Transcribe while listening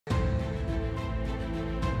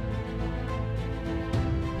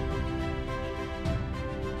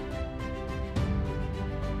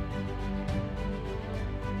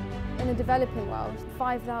the developing world,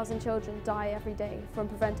 5,000 children die every day from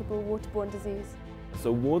preventable waterborne disease.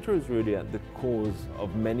 So water is really at the cause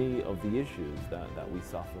of many of the issues that we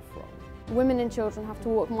suffer from. Women and children have to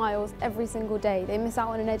walk miles every single day. They miss out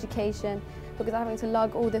on an education because they're having to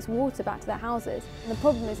lug all this water back to their houses. And the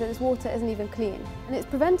problem is that this water isn't even clean, and it's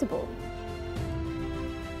preventable.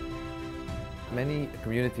 Many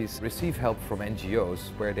communities receive help from NGOs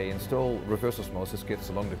where they install reverse osmosis kits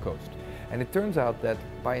along the coast. And it turns out that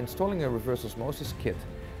by installing a reverse osmosis kit,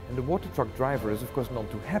 and the water truck driver is of course not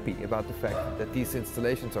too happy about the fact that these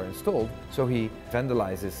installations are installed, so he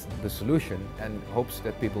vandalizes the solution and hopes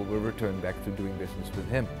that people will return back to doing business with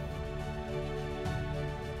him.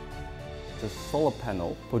 The solar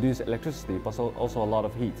panel produces electricity but also a lot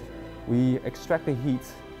of heat. We extract the heat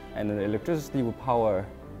and the electricity will power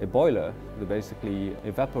a boiler to basically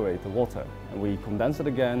evaporate the water, and we condense it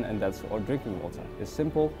again, and that's our drinking water. It's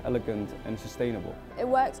simple, elegant and sustainable. It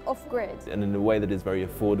works off-grid. And in a way that is very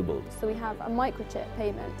affordable. So we have a microchip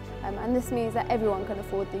payment, and this means that everyone can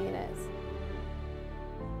afford the units.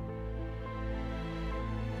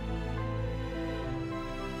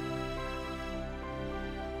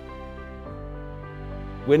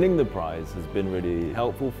 Winning the prize has been really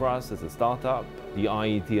helpful for us as a startup. The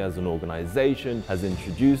IET as an organisation has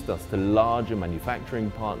introduced us to larger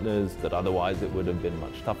manufacturing partners that otherwise it would have been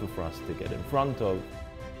much tougher for us to get in front of.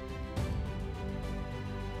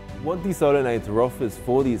 What Desolenator offers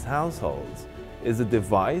for these households is a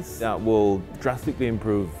device that will drastically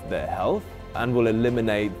improve their health and will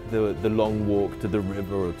eliminate the long walk to the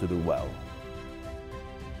river or to the well.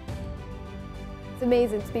 It's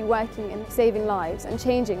amazing to be working and saving lives and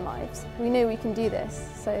changing lives. We know we can do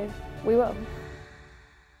this, so we will.